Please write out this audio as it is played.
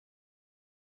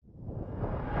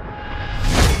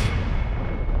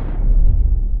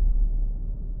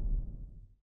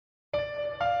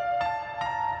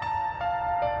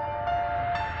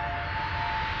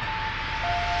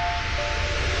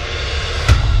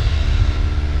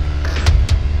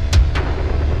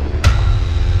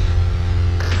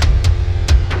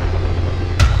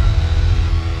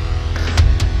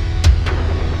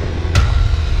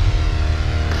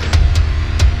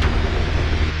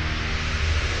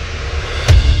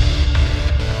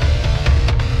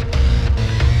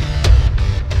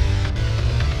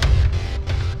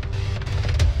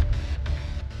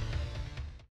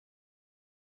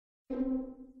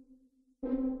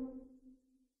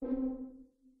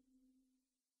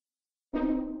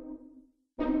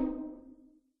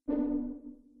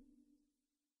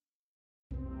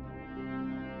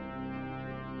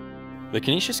The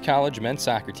Canisius College men's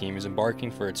soccer team is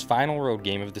embarking for its final road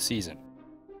game of the season,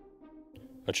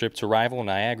 a trip to rival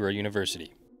Niagara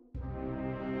University.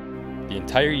 The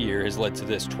entire year has led to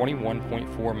this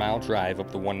 21.4-mile drive up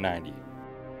the 190.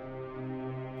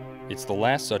 It's the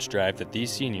last such drive that these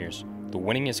seniors, the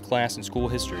winningest class in school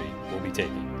history, will be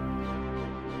taking.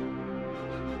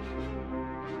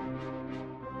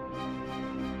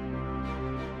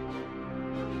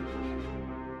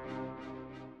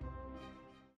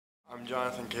 I'm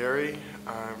Jonathan Carey.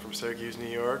 I'm from Syracuse, New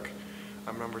York.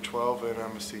 I'm number 12 and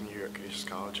I'm a senior here at Canisius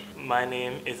College. My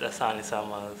name is Asani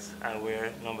Samuels and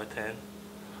we're number 10.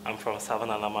 I'm from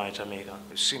Savannah, Lamar, Jamaica.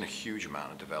 We've seen a huge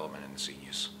amount of development in the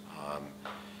seniors.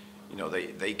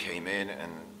 They came in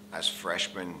and as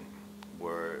freshmen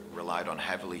were relied on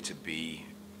heavily to be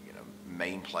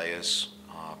main players,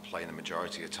 playing the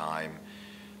majority of time,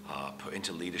 put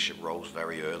into leadership roles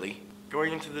very early.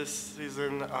 Going into this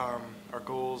season, our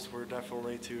goals were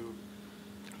definitely to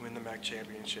win the MAC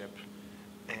championship,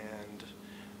 and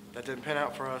that didn't pan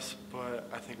out for us, but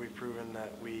I think we've proven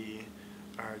that we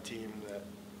are a team that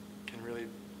can really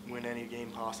win any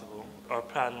game possible. Our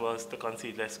plan was to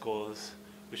concede less goals,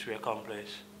 which we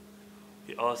accomplished.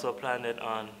 We also planned it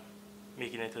on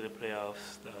making it to the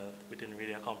playoffs. We didn't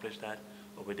really accomplish that,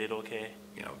 but we did okay.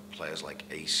 Players like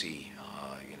AC,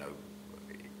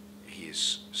 he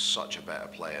is such a better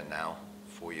player now,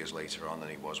 4 years later on, than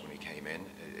he was when he came in.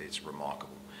 It's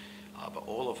remarkable. But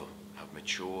all of them have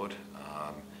matured,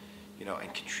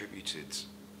 and contributed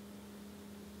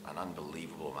an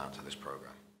unbelievable amount to this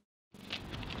program.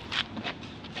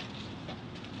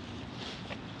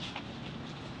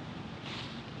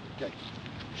 Okay,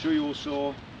 I'm sure you all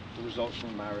saw the results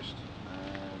from Marist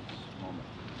and Monmouth,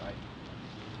 right?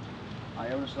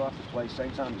 Iona still have to play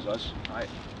same time as us, right?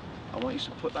 I want you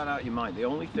to put that out of your mind. The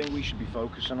only thing we should be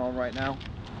focusing on right now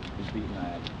is beating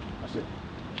Niagara. That's it.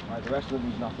 Right, the rest of it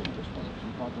means nothing at this point. So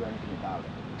you can't do anything about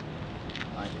it.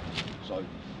 Right? So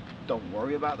don't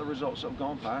worry about the results that have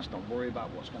gone past. Don't worry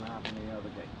about what's going to happen in the other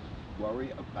game.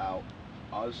 Worry about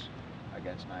us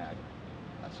against Niagara.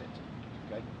 That's it.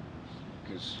 Okay?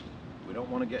 Because we don't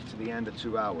want to get to the end of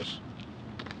 2 hours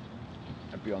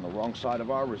and be on the wrong side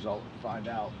of our result and find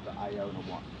out that Iona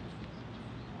won.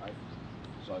 Right?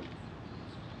 So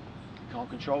you can't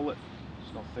control it.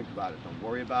 Just don't think about it. Don't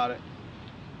worry about it.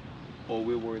 All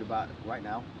we're worried about right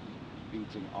now is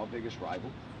beating our biggest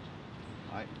rival,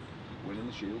 right? Winning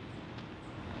the Shield,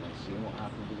 and then seeing what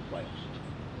happens with the playoffs.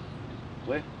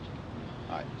 Clear?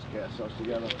 All right, let's get ourselves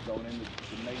together. Going in the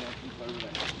main entrance over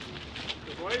there.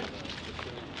 Good way.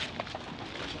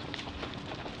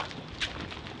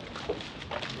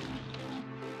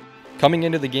 Coming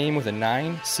into the game with a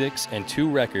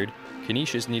 9-6-2 record,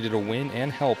 Canisius needed a win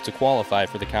and help to qualify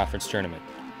for the conference tournament.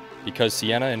 Because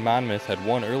Siena and Monmouth had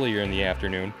won earlier in the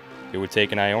afternoon, it would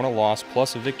take an Iona loss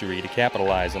plus a victory to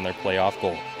capitalize on their playoff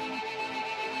goal.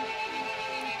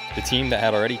 The team that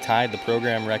had already tied the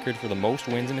program record for the most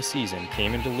wins in a season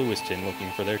came into Lewiston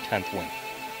looking for their 10th win.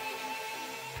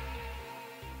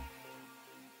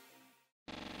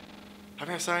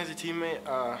 Having Asani as a teammate,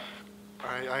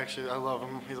 I love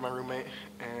him. He's my roommate,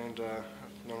 and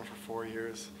I've known him for 4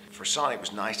 years. For Asani, it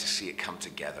was nice to see it come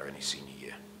together in his senior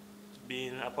year.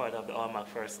 Being a part of the All-MAC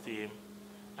first team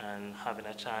and having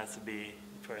a chance to be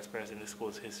the first person in the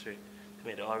school's history to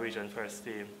make the All-Region first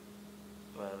team,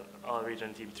 well,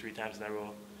 All-Region team 3 times in a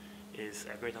row, is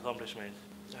a great accomplishment.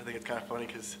 I think it's kind of funny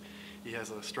because he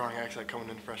has a strong accent coming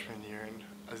in freshman year, and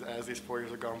as these 4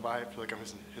 years have gone by, I feel like I'm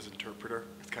his interpreter.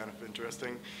 It's kind of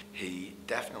interesting. He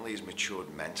definitely has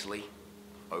matured mentally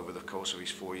over the course of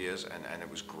his 4 years, and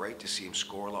it was great to see him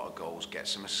score a lot of goals, get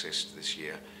some assists this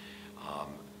year,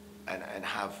 and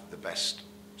have the best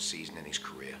season in his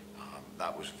career.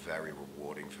 That was very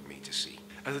rewarding for me to see.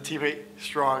 As a teammate,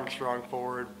 strong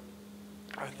forward.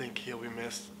 I think he'll be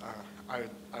missed.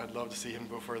 I'd love to see him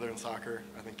go further in soccer.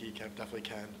 I think he definitely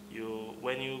can.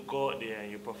 When you go out there and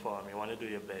you perform, you want to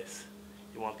do your best.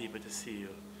 You want people to see you.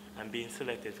 And being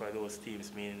selected for those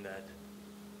teams means that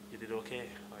you did okay,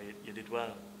 or you did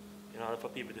well. In order for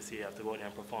people to see you have to go out there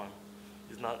and perform.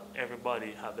 It's not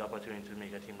everybody have the opportunity to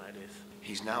make a team like this.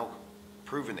 He's now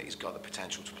proven that he's got the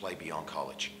potential to play beyond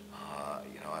college.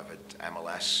 I've had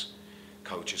MLS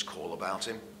coaches call about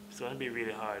him. It's going to be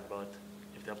really hard, but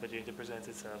if the opportunity presents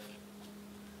itself,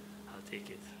 I'll take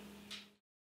it.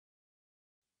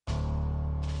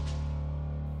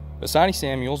 Asani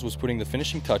Samuels was putting the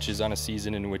finishing touches on a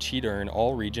season in which he'd earn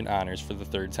all-region honors for the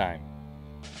 3rd time.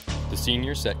 The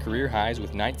senior set career highs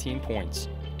with 19 points,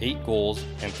 8 goals,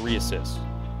 and 3 assists.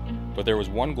 But there was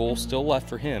one goal still left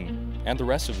for him and the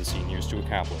rest of the seniors to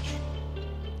accomplish.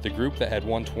 the group that had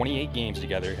won 28 games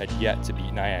together had yet to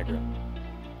beat Niagara.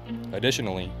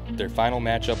 Additionally, their final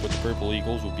matchup with the Purple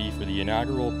Eagles would be for the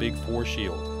inaugural Big Four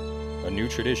Shield, a new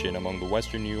tradition among the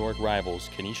Western New York rivals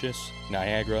Canisius,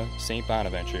 Niagara, St.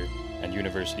 Bonaventure, and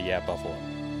University at Buffalo.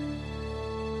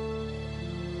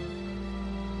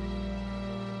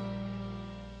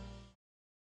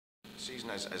 The season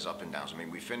has up and downs. I mean,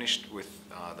 we finished with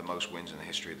the most wins in the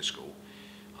history of the school.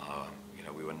 You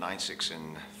know, we were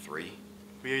 9-6-3.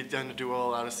 We tend to do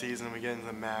well out of season. We get into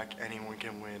the MAC, anyone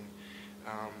can win.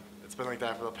 It's been like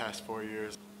that for the past 4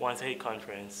 years. Once a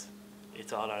conference,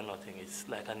 it's all or nothing. It's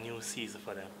like a new season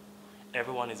for them.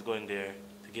 Everyone is going there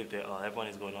to give their all. Everyone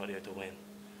is going out there to win.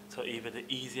 So even the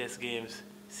easiest games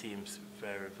seems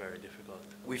very, very difficult.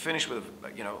 We finished with,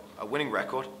 you know, a winning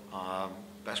record,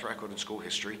 best record in school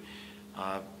history.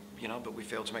 You know, but we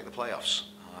failed to make the playoffs.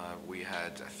 We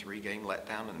had a 3-game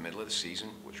letdown in the middle of the season,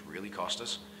 which really cost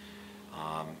us.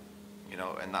 You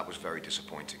know, and that was very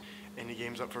disappointing. Any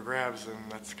game's up for grabs, and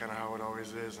that's kind of how it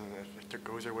always is. And if it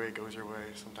goes your way, it goes your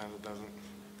way. Sometimes it doesn't.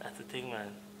 That's the thing,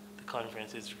 man. The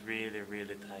conference is really,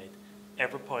 really tight.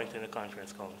 Every point in the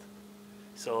conference counts.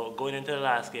 So going into the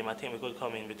last game, I think we could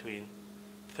come in between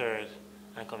 3rd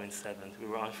and come in 7th. We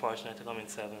were unfortunate to come in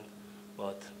 7th,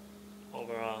 but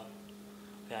overall,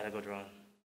 we had a good run.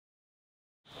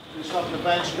 Just off the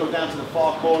bench, go down to the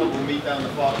far corner, we'll meet down the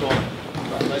far corner.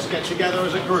 Right, let's get together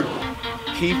as a group.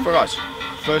 Key for us,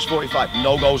 first 45,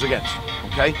 no goals against,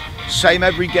 okay? Same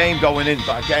every game going in,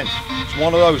 but again, it's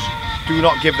one of those, do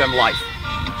not give them life.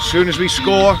 As soon as we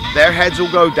score, their heads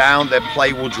will go down, their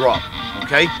play will drop,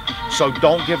 okay? So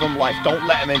don't give them life, don't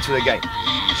let them into the game.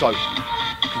 So,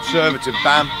 conservative,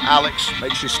 Bam, Alex,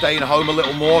 make sure you're staying home a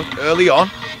little more early on,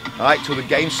 all right, till the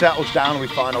game settles down and we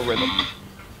find our rhythm.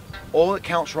 All that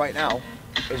counts right now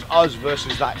is us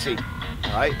versus that team,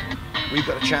 all right? We've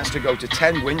got a chance to go to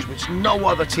 10 wins, which no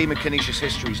other team in Canisius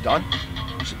history has done.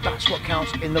 So that's what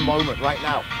counts in the moment right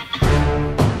now.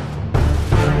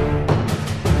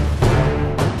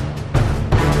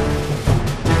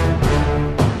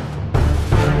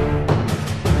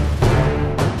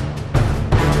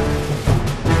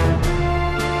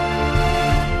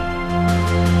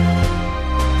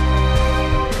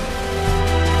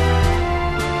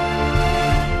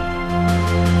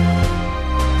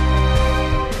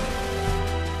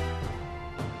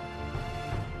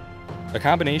 A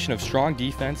combination of strong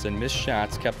defense and missed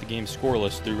shots kept the game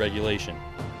scoreless through regulation.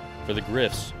 For the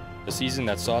Griffs, a season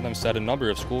that saw them set a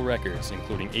number of school records,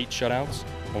 including 8 shutouts,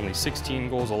 only 16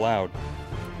 goals allowed,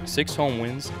 6 home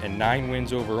wins, and 9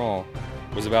 wins overall,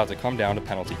 was about to come down to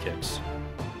penalty kicks.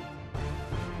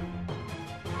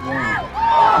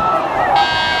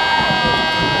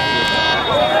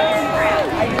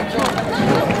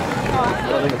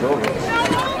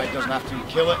 It doesn't have to, you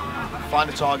kill it, find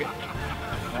a target.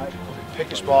 Pick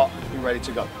a spot, be ready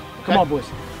to go. Okay? Come on, boys.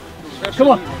 Come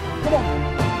on. Come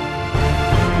on.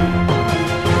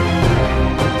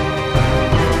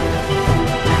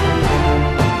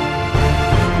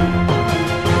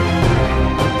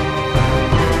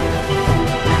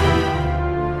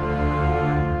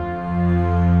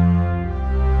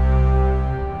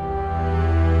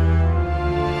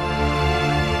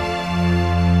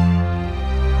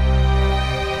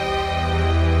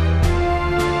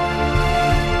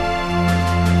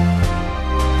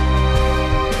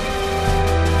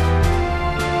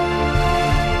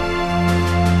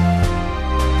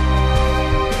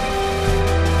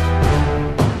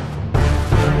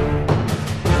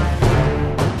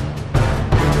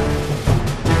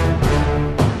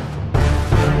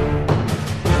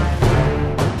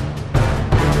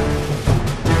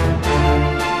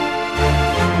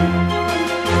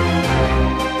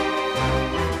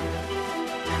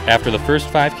 After the first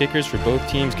 5 kickers for both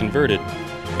teams converted,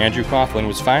 Andrew Coughlin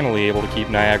was finally able to keep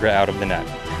Niagara out of the net.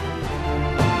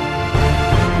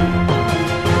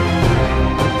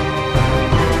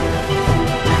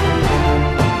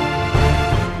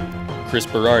 Chris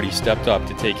Berardi stepped up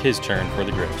to take his turn for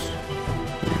the Griffs.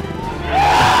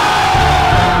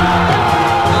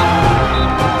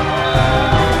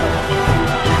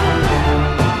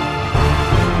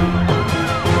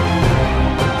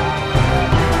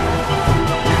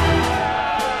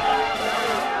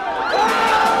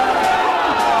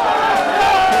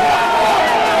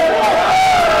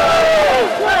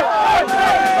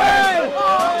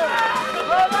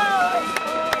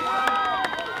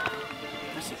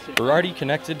 Berardi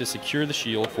connected to secure the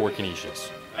shield for Canisius,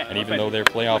 and even though their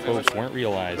playoff hopes weren't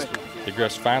realized, the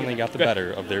Griffs finally got the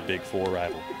better of their Big Four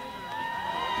rival.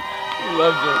 He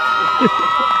loves it.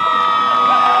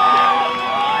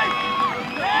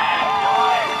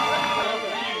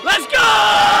 Let's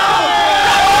go!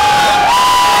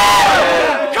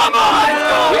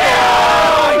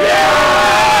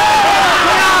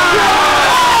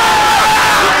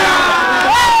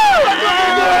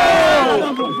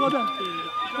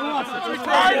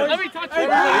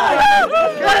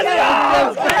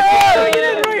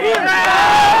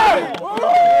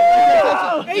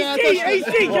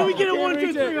 AC, can we get a 1,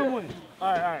 2, 3 on one?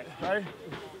 All right, ready?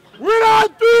 Win on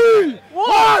 3!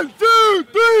 1, 2,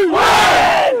 3,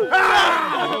 win!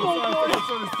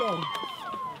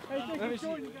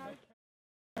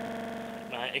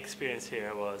 My experience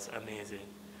here was amazing.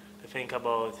 To think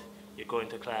about you going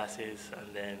to classes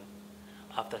and then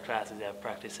after classes you have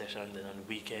practice sessions, and on the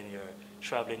weekend you're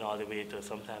traveling all the way to,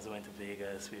 sometimes I went to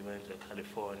Vegas, we went to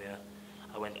California.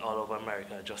 I went all over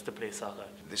America just to play soccer.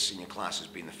 This senior class has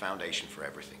been the foundation for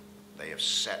everything. They have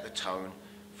set the tone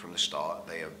from the start.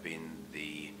 They have been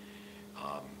they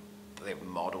have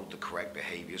modeled the correct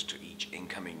behaviors to each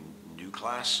incoming new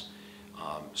class.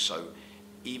 So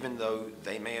even though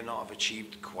they may not have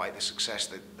achieved quite the success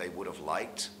that they would have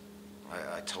liked,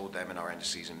 I told them in our end of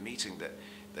season meeting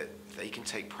that they can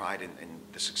take pride in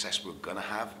the success we're going to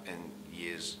have in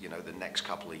years, the next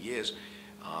couple of years,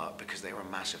 because they were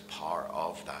a massive part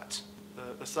of that.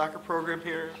 The soccer program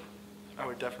here, I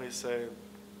would definitely say,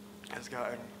 has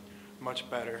gotten much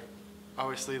better.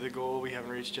 Obviously, the goal we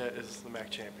haven't reached yet is the MAC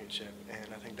championship,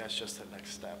 and I think that's just the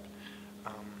next step.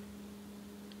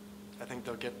 I think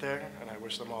they'll get there, and I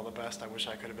wish them all the best. I wish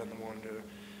I could have been the one to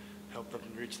help them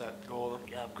reach that goal.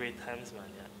 You have great times, man.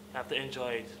 Yeah. You have to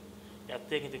enjoy it. You have to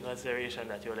take into consideration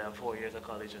that you only have 4 years of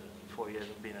college and 4 years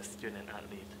of being a student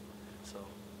athlete. So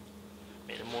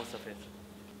make the most of it.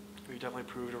 We definitely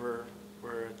proved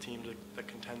we're a team that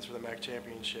contends for the MAC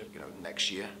championship.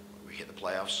 Next year we hit the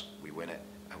playoffs, we win it,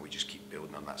 and we just keep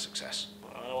building on that success.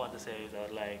 All I want to say is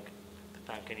I'd like to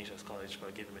thank Canisius College for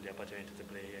giving me the opportunity to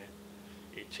play here.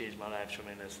 It changed my life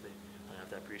tremendously, and I have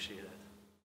to appreciate that.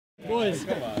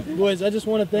 Boys, I just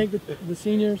want to thank the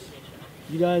seniors.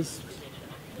 You guys,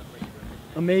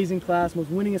 amazing class, most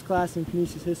winningest class in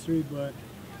Canisius history, but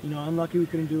I'm lucky we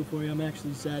couldn't do it for you. I'm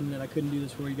actually saddened that I couldn't do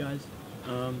this for you guys.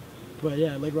 But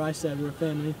yeah, like Rye said, we're a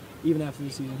family, even after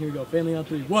the season. Here we go, family on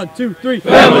 3. 1, 2, 3,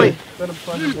 family! It's been a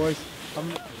pleasure, boys. It's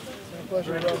been a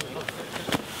pleasure, bro. It's been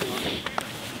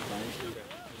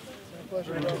a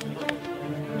pleasure, bro.